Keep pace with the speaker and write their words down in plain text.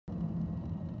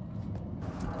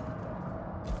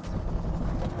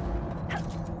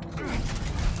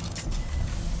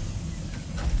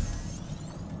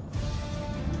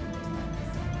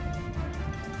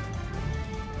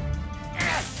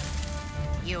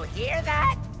you hear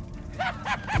that?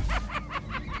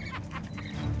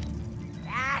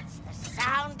 That's the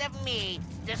sound of me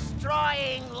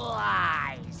destroying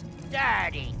lies.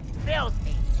 Dirty,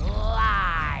 filthy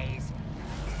lies.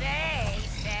 They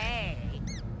say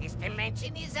this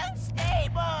dimension is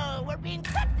unstable. We're being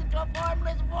sucked into a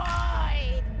formless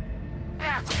void.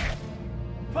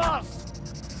 False.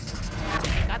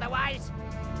 Think otherwise?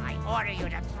 I order you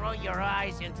to throw your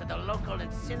eyes into the local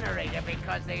incinerator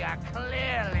because they are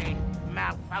clearly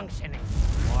malfunctioning.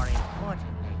 More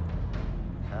importantly,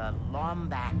 the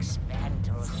Lombax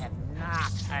vandals have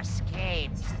not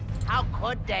escaped. How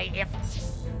could they if...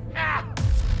 I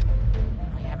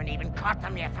haven't even caught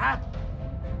them yet, huh?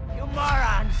 You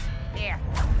morons! Here.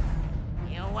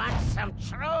 You want some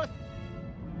truth?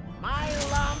 My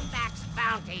Lombax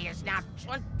bounty is now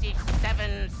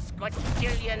 27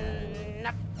 squadrillion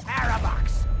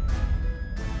parabucks.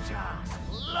 Just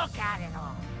look at it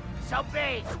all. So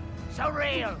big, so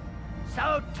real,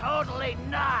 so totally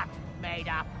not made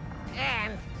up.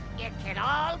 And it can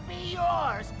all be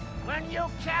yours when you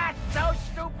catch those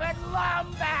stupid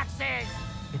Lombaxes!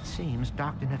 It seems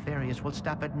Dr. Nefarious will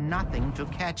stop at nothing to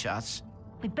catch us.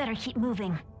 We better keep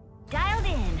moving. Dialed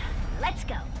in. Let's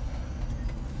go.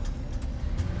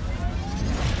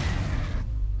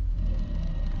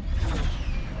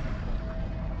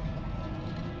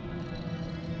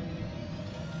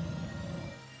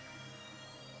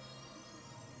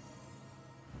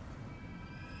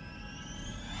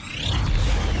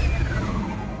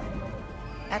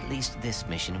 At least this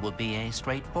mission will be a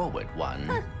straightforward one.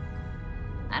 Huh.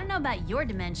 I don't know about your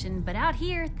dimension, but out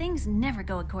here, things never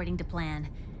go according to plan.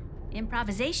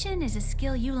 Improvisation is a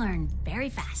skill you learn very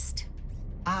fast.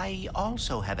 I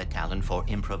also have a talent for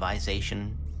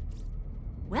improvisation.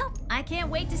 Well, I can't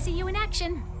wait to see you in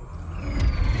action.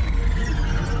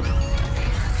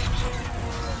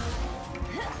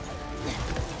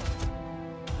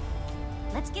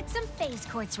 Let's get some phase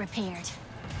quartz repaired.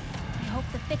 I hope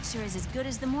the fixer is as good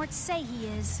as the Morts say he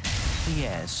is.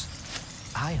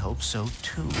 Yes, I hope so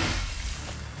too.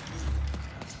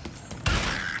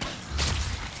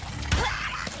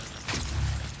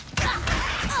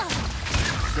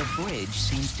 The bridge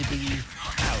seems to be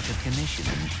out of commission.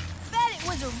 Bet it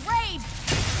was a raid!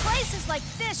 Places like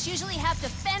this usually have to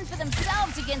fend for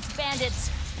themselves against bandits.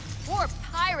 Or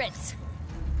pirates.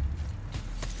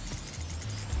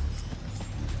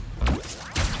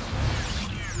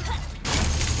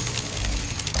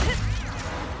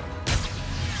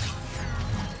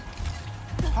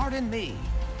 Pardon me.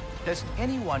 Does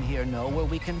anyone here know where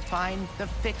we can find the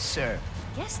fixer?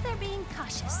 Guess they're being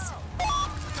cautious.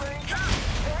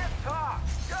 Can't talk.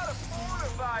 Gotta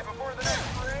fortify before the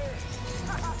next raid.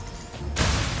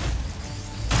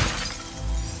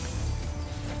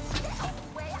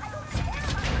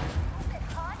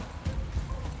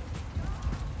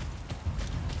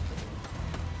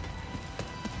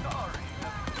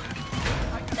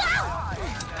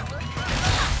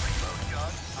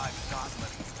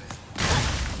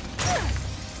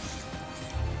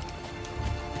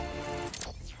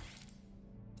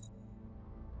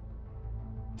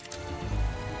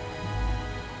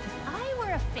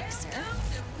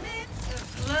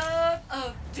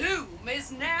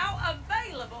 Now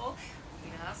available.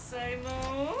 Can I say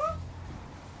more?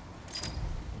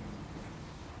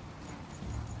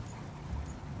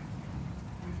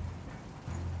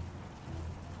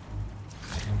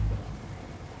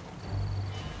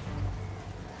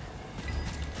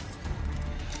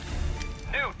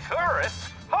 New tourists?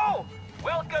 Oh,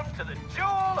 welcome to the jewel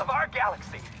of our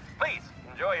galaxy. Please,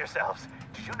 enjoy yourselves.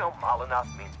 Did you know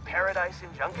Malinoth means paradise in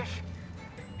Junkish?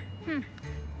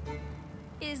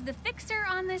 Is the fixer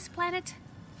on this planet?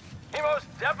 He most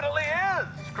definitely is.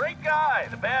 Great guy,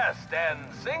 the best, and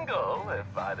single,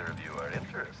 if either of you are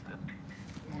interested.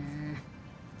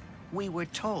 We were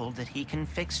told that he can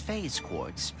fix phase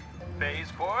quartz.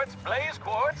 Phase quartz, blaze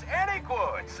quartz, any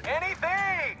quartz,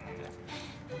 anything!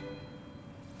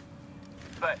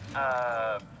 But,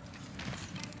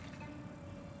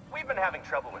 we've been having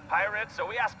trouble with pirates, so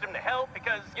we asked him to help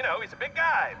because, you know, he's a big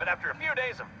guy. But after a few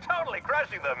days of totally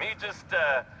crushing them, he just,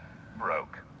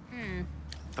 broke.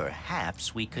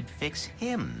 Perhaps we could fix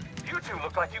him. You two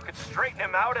look like you could straighten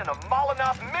him out in a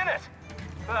Malinoth minute.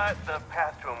 But the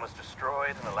path to him was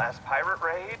destroyed in the last pirate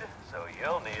raid, so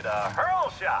you'll need a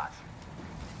hurl shot.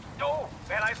 Oh,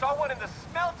 and I saw one in the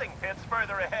smelting pits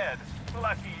further ahead.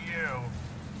 Lucky you.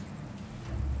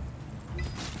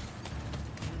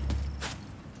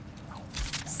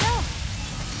 So,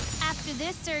 after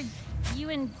this, are you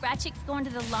and Ratchet going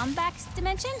to the Lombax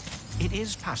dimension? It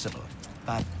is possible,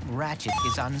 but Ratchet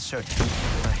is uncertain.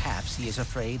 Perhaps he is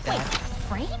afraid that...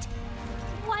 Afraid?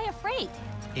 Why afraid?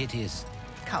 It is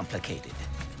complicated.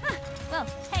 Huh. Well,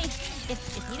 hey,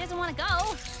 if he doesn't want to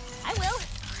go, I will.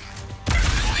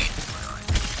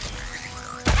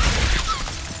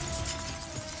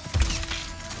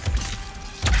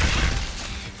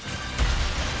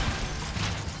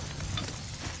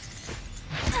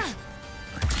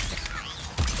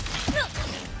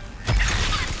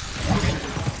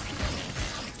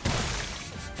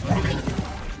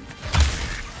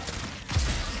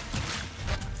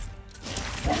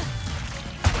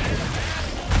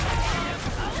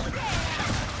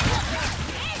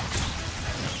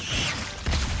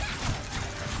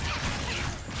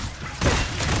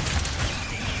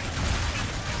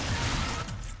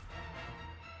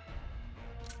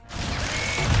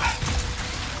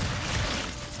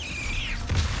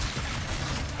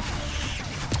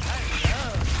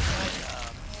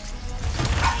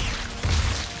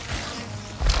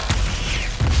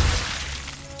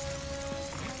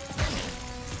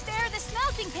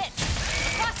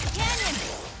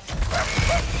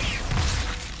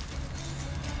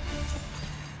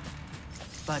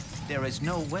 But there is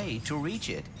no way to reach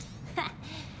it.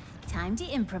 Time to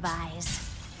improvise.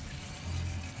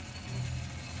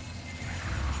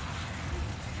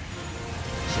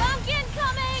 Junk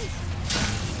incoming!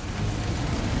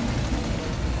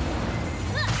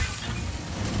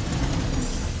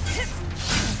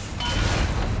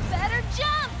 Better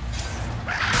jump!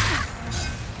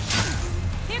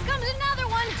 Here comes another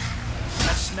one!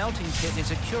 A smelting pit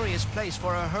is a curious place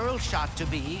for a hurl shot to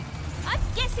be. I'm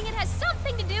guessing it has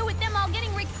something to do with them all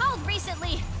getting recalled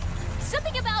recently.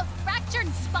 Something about fractured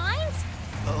spines?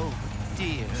 Oh,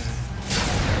 dear.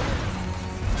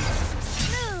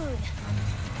 Smooth.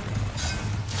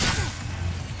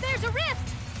 There's a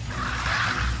rift!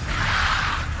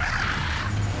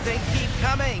 They keep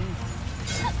coming!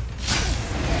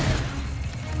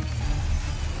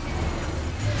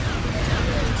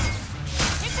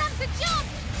 Here comes the jump!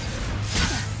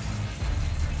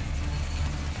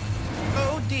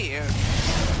 Oh, dear.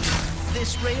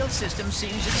 This rail system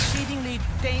seems exceedingly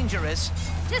dangerous.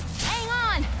 Just hang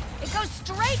on! It goes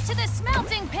straight to the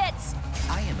smelting pits!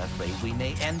 I am afraid we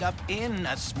may end up in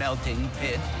a smelting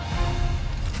pit.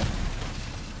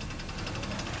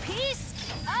 Piece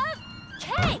of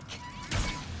cake!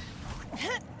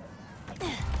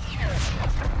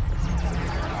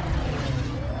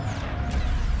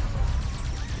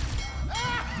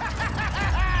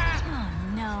 Oh,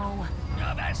 no.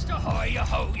 Avast ahoy,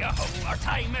 yo-ho, yo-ho, our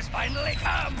time has finally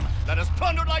come. Let us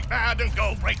plunder like mad and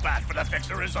go break bad, for the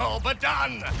fixer is all but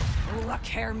done. Look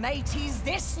here, mateys,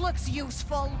 this looks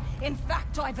useful. In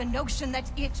fact, I've a notion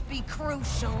that it be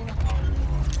crucial.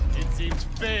 It seems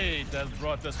fate has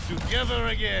brought us together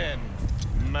again,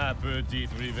 ma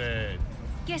petite rivette.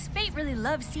 Guess fate really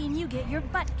loves seeing you get your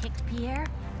butt kicked, Pierre.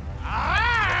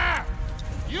 Ah!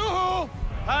 Yoo-hoo!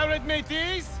 Pirate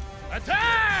mateys,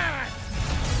 attack!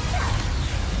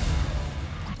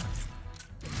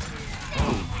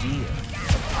 Oh, dear.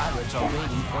 The pirates are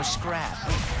waiting for scrap.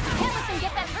 Can't let them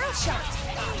get that hurl shot!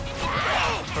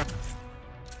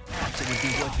 Perhaps it would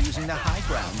be worth using the high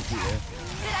ground here.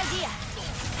 Good idea.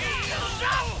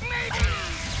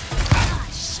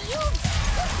 Shields?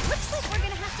 Looks like we're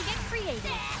gonna have to get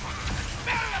creative.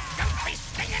 Smell of country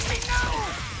stinging me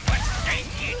nose! But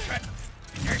stinky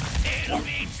there'll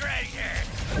be treasure!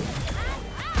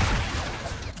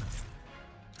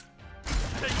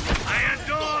 I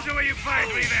adore the way you fight,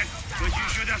 Raven, but you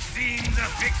should have seen the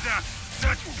fixer.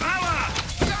 Such power!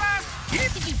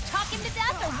 Did you talk him to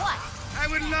death or what? I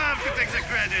would love to take the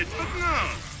credit, but no.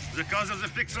 The cause of the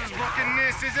fixer's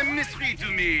brokenness is a mystery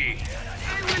to me.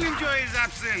 I will enjoy his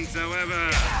absence,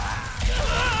 however.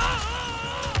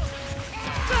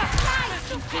 I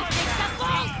can keep this up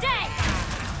all day!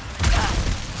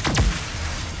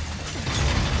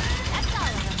 That's all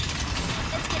of them.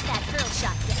 Let's get that hurl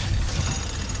shot down.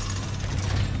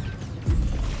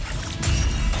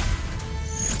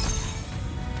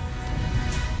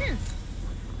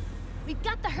 We've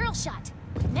got the hurl shot.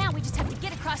 Now we just have to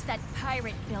get across that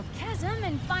pirate-filled chasm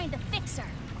and find the fixer.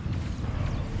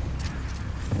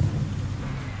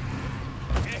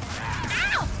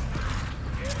 Ow!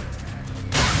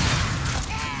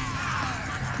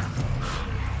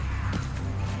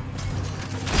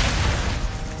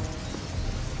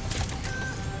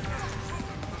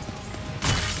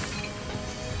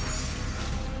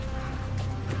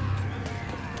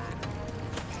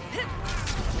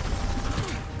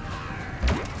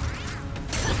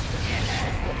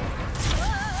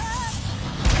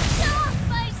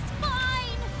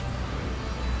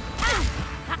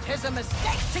 Tis a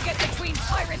mistake to get between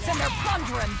pirates and their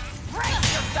plundering.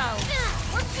 Brace yourselves!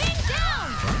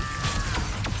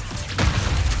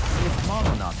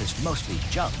 Kolonoth is mostly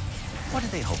junk. What are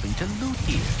they hoping to loot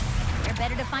here? They're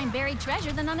better to find buried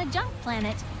treasure than on a junk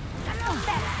planet.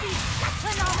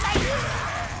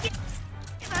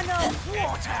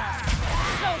 Water!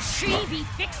 So she be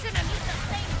fixing to meet the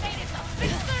same fate as a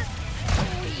fixer?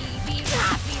 We be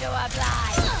happy to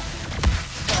oblige.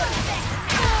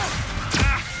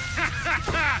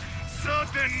 So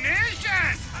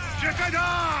tenacious! Je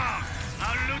t'adore!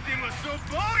 Our looting was so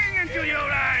boring until you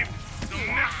arrived! So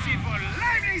merci for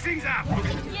livening things up!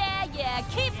 Yeah,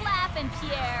 keep laughing,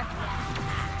 Pierre.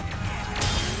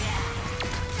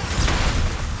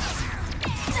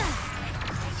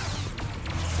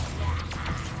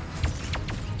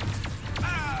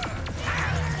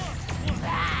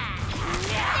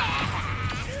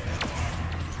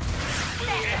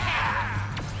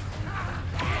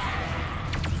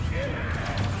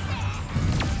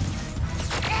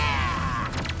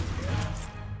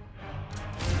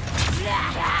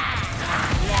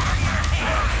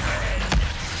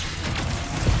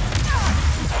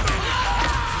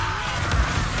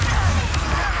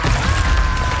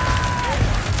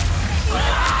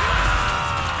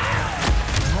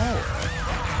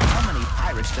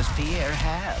 Does Pierre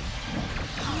have?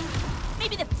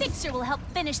 Maybe the fixer will help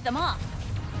finish them off.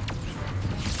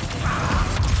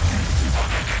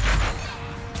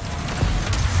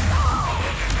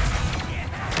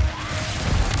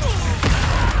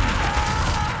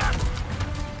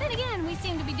 Then again, we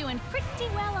seem to be doing pretty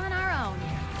well on our own.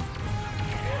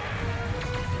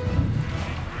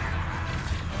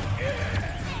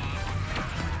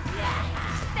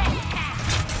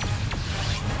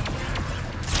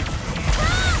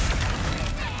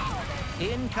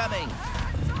 Incoming!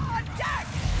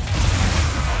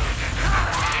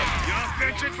 Your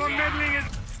penchant for meddling is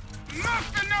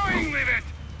most annoying with it!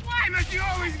 Why must you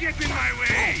always get in my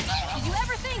way? Did you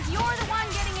ever think you're the one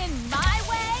getting in my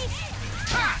way?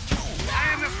 Ha!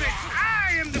 I am the fix.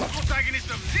 I am the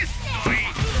protagonist of this story!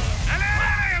 Hello,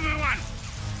 everyone!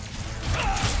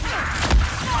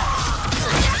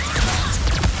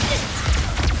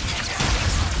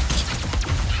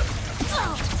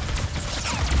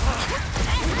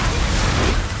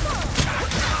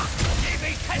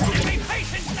 Give me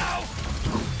patience now!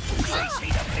 I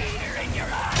see the fear in your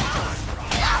eyes!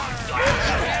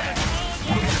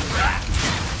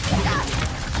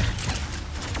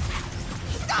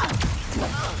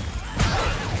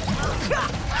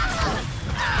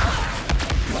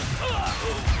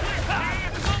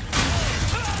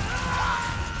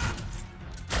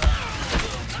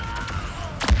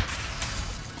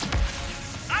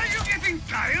 Are you getting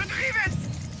tired, Rivet?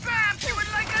 Perhaps you would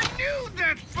like a new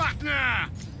death partner!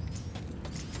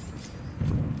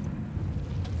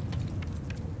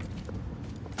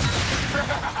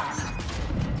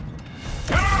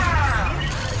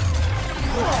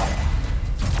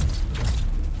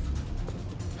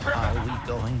 Are we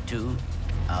going to,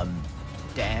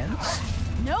 dance?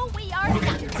 No, we are not.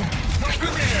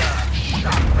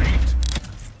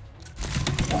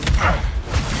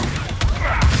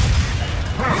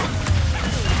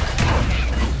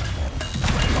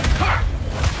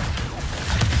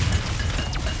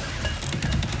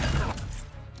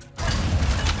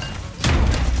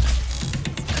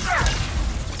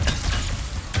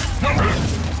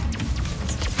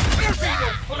 There be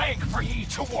no plank for ye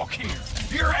to walk here.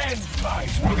 Your end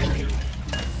lies with you.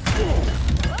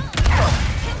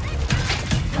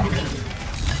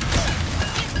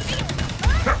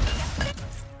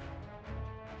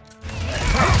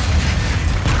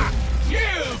 You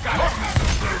got it.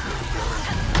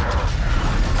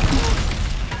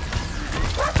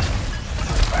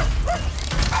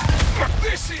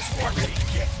 This is what they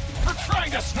get for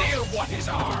trying to steal what is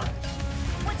ours.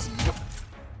 What's yours?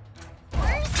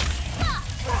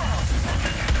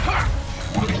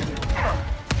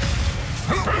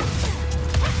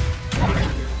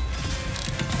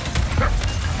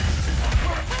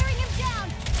 We're wearing him down.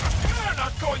 You're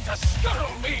not going to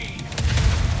scuttle me!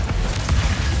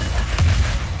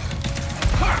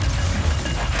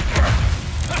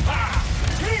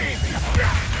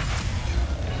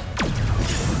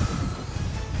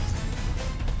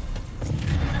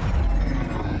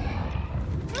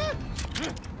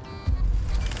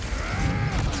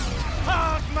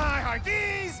 Halt my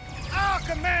hearties! Our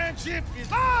command ship is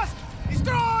lost!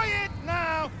 Destroy it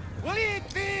now! We'll eat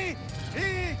the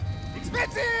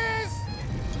expenses!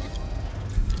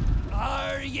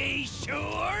 Are ye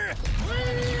sure?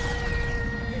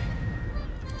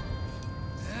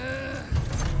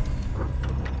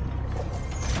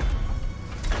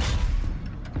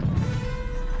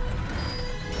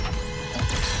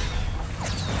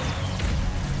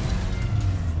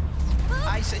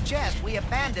 I suggest we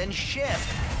abandon ship.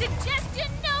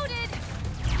 Suggestion noted!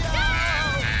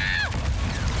 Ah!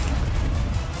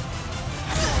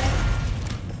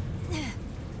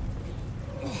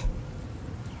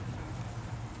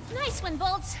 Nice one,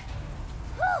 Bolts.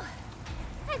 Whew.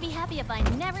 I'd be happy if I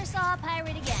never saw a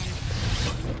pirate again.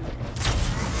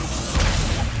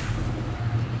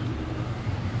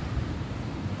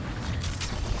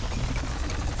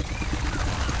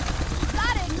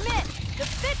 Gotta admit, the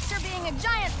fixer being a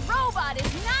giant robot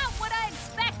is not what I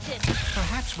expected.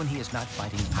 Perhaps when he is not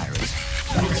fighting pirates,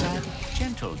 he's a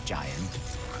gentle giant.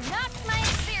 Not my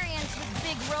experience with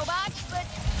big robots, but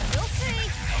we'll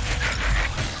see.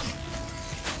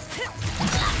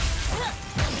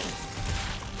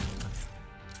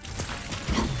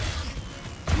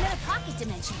 Another pocket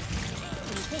dimension. What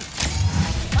do you think?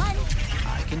 Fun.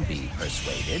 I can be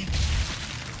persuaded.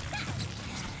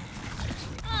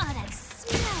 Oh, that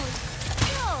smells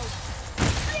so.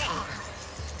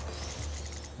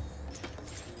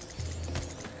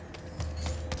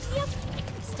 Yep,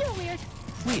 still weird.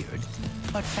 Weird,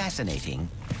 but fascinating.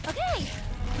 Okay,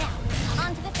 now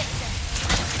on to the fixer.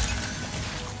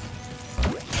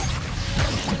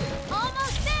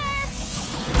 Almost there.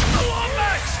 Go on,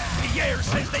 Max! The air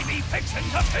says they be fixing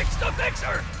to fix the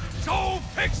fixer! So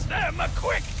fix them a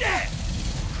quick death!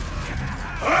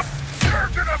 You're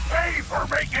gonna pay for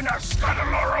making us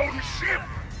scuttle our own ship!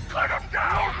 Cut them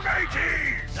down,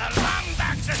 mateys! The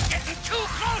longbacks is getting too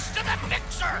close to the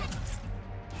fixer!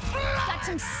 Got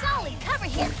some solid cover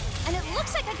here, and it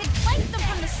looks like I could flank them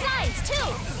from the sides,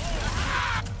 too.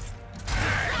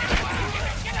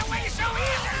 Get away so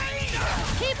easily!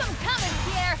 Keep them coming,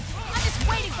 Pierre. I'm just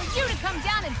waiting for you to come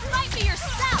down and fight me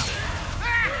yourself.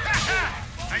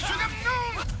 I should have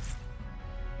known!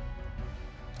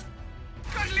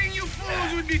 Cuddling you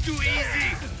fools would be too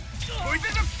easy! For it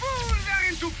is the fools that are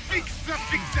into fix the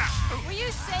fixer! Were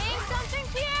you saying something,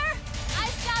 Pierre? I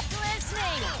stopped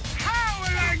listening. How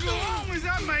will I go home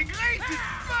without my greatest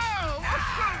foe?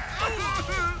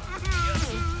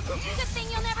 Good thing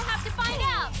you'll never have to find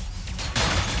out.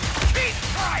 Keep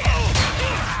trying!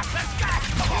 Let's go!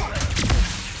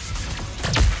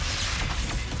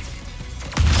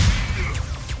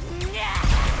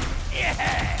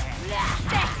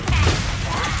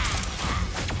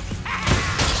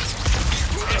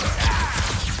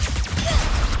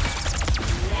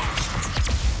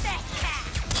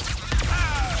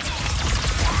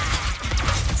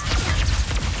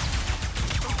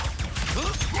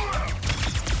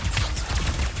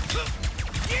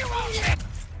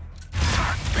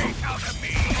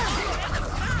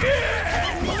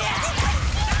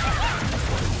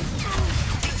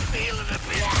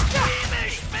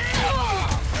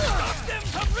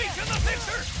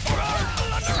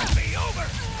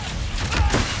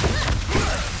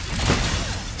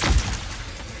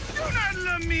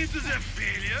 Me to the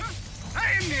failure.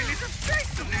 I am merely the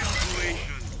face of the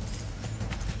operation.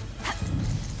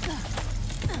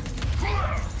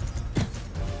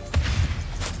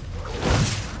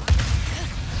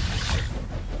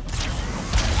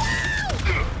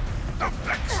 The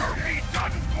fixer be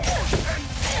done for, and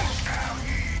so shall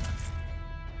he.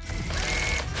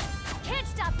 Can't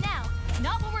stop now.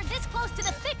 Not when we're this close to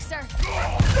the fixer.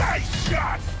 Oh, nice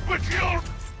shot, but you'll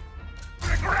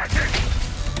regret it.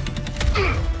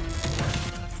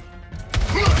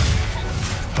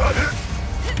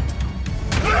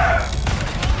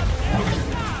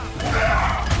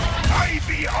 I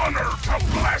be honored to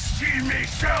blaspheme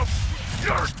myself.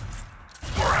 Your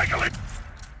bragging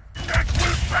that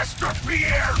will pester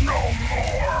Pierre no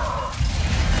more.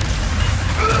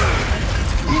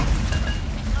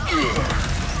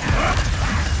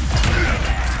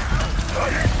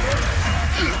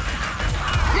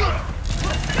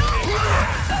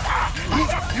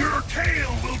 Your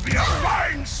tail will be a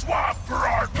fine swab for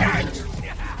our cat!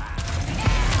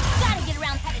 Gotta get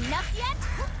around that enough yet?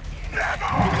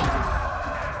 Never!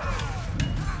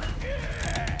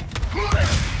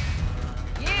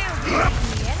 You beat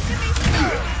the enemy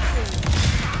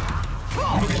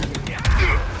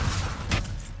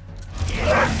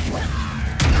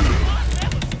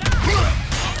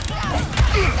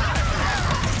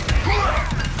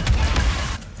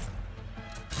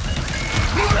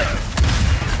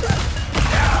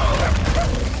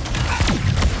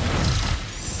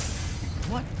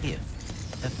What if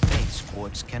the face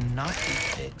quartz cannot be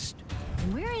fixed?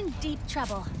 We're in deep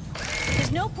trouble.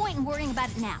 There's no point in worrying about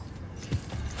it now.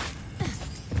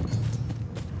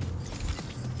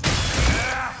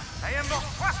 I am both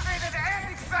frustrated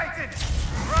and excited.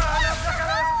 Run,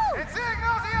 obstacles, and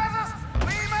signals the others.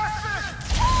 We must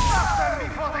stop them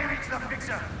before they reach the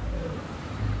fixer.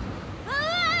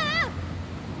 Ah!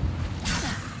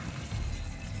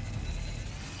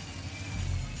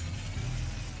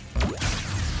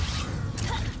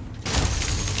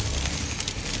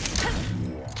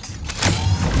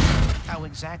 how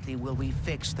exactly will we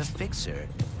fix the fixer?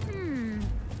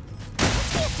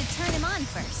 Guess we have to turn him on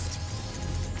first.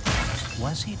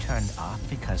 Was he turned off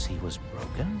because he was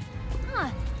broken? Huh.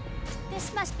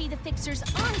 This must be the fixer's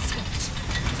on switch.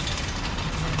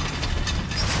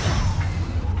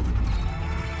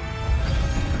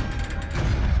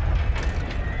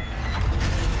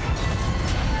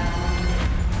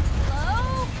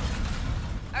 Hello?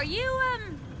 Are you,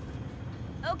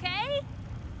 okay?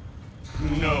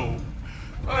 No.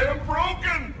 I am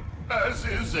broken, as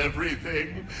is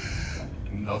everything.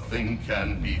 Nothing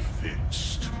can be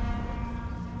fixed.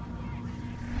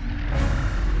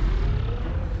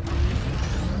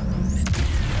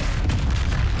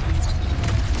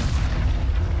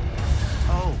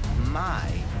 Oh, my.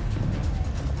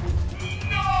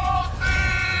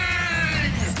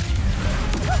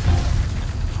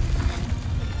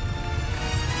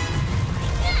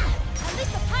 At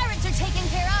least the pirates are taken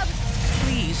care of.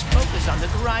 Please focus on the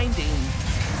grinding.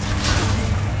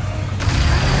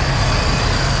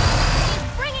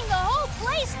 He's bringing the whole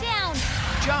place down.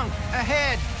 Junk,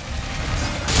 ahead!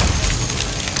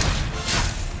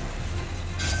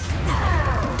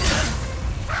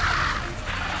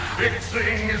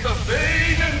 Fixing is a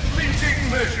vain and fleeting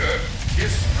measure.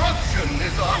 Destruction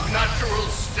is our natural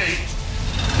state.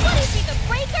 What is he, the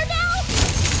breaker now?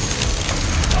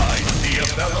 I see a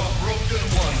fellow broken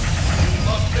one. You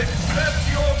must accept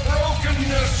your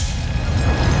brokenness.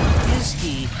 Is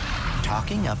he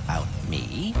talking about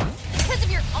me? Because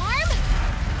of your arm?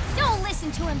 Don't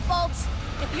listen to him, Bolts.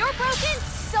 If you're broken,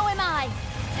 so am I.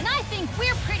 And I think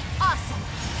we're pretty awesome.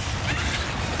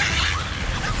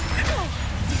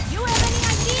 Do you have any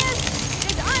ideas?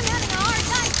 Because I'm having a hard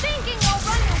time thinking while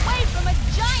running away from a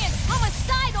giant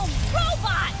homicidal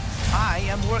robot! I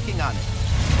am working on it.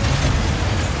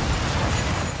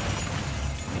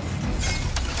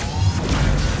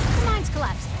 The mine's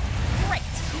collapsing. Great.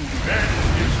 Then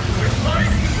is to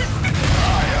enlighten.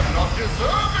 I am not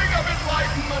deserving of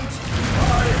enlightenment.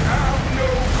 I have no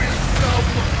wisdom.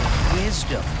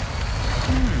 Wisdom.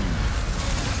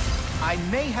 I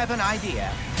may have an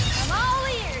idea. I'm all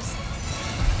ears.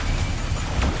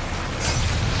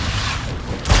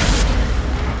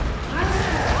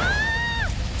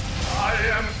 I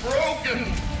am broken.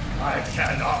 I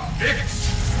cannot fix.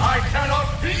 I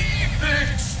cannot be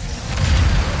fixed.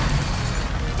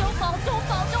 Don't fall, don't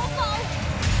fall, don't fall!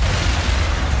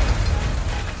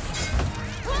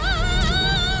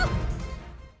 Ah!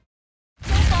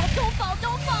 Don't fall, don't fall,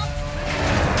 don't fall!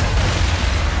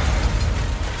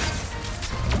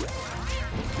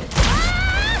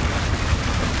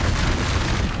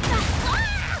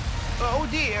 Ah! Oh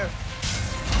dear.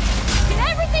 Can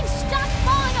everything stop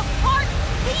falling apart,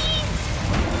 please?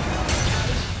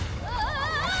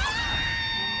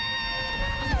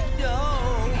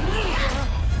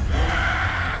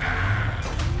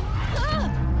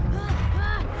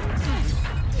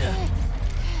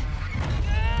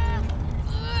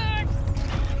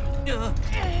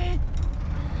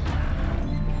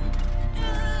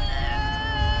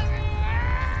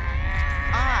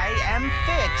 I am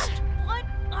fixed. What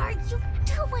are you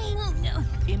doing?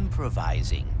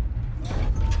 Improvising.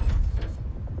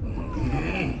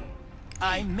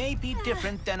 I may be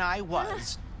different than I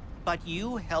was, but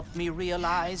you helped me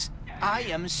realize I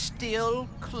am still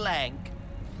Clank.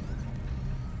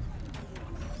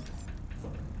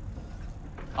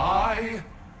 I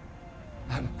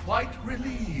am quite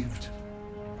relieved.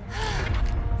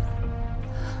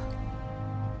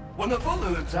 When the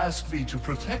bullets asked me to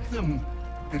protect them,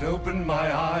 it opened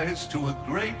my eyes to a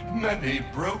great many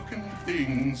broken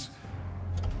things.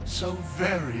 So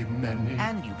very many.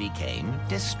 And you became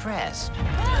distressed.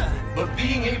 But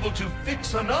being able to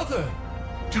fix another,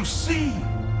 to see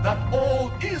that all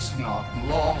is not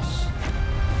lost.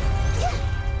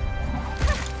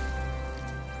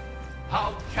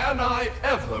 How can I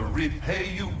ever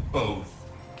repay you both?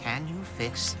 Can you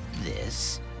fix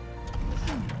this?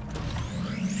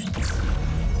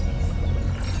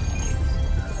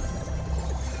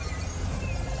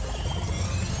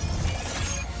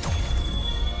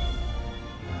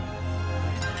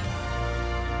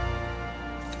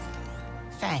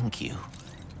 Thank you.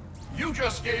 You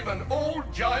just gave an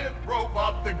old giant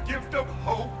robot the gift of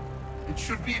hope. It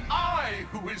should be I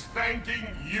who is thanking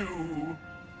you.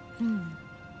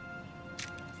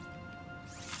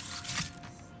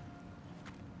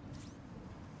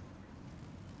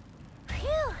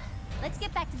 Phew. Let's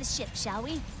get back to the ship, shall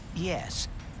we? Yes.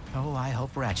 Oh, I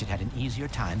hope Ratchet had an easier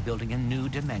time building a new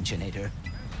Dimensionator.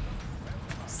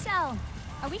 So,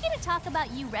 are we gonna talk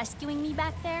about you rescuing me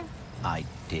back there? I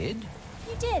did?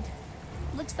 You did.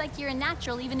 Looks like you're a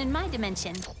natural even in my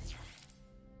dimension.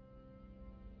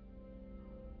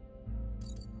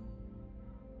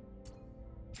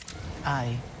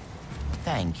 I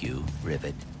thank you,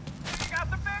 Rivet. Got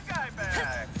the big guy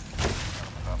back!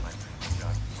 Oh, my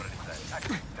God. What did he say?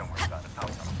 Actually, don't worry about it. I'll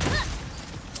tell him.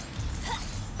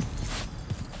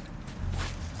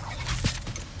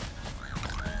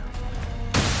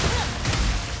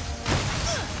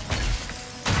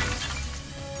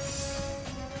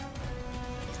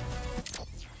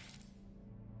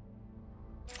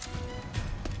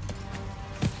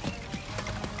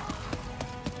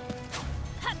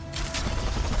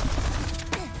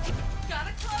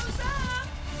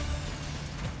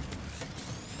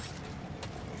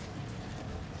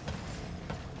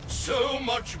 So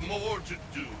much more to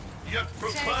do, yet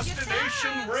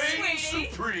procrastination reigns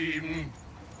supreme.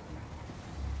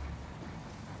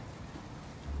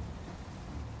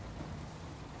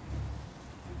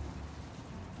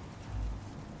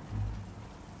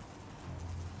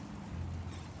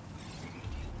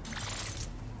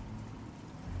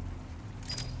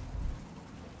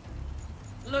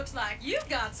 Looks like you've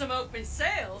got some open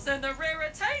sales and the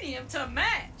raritanium to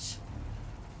match.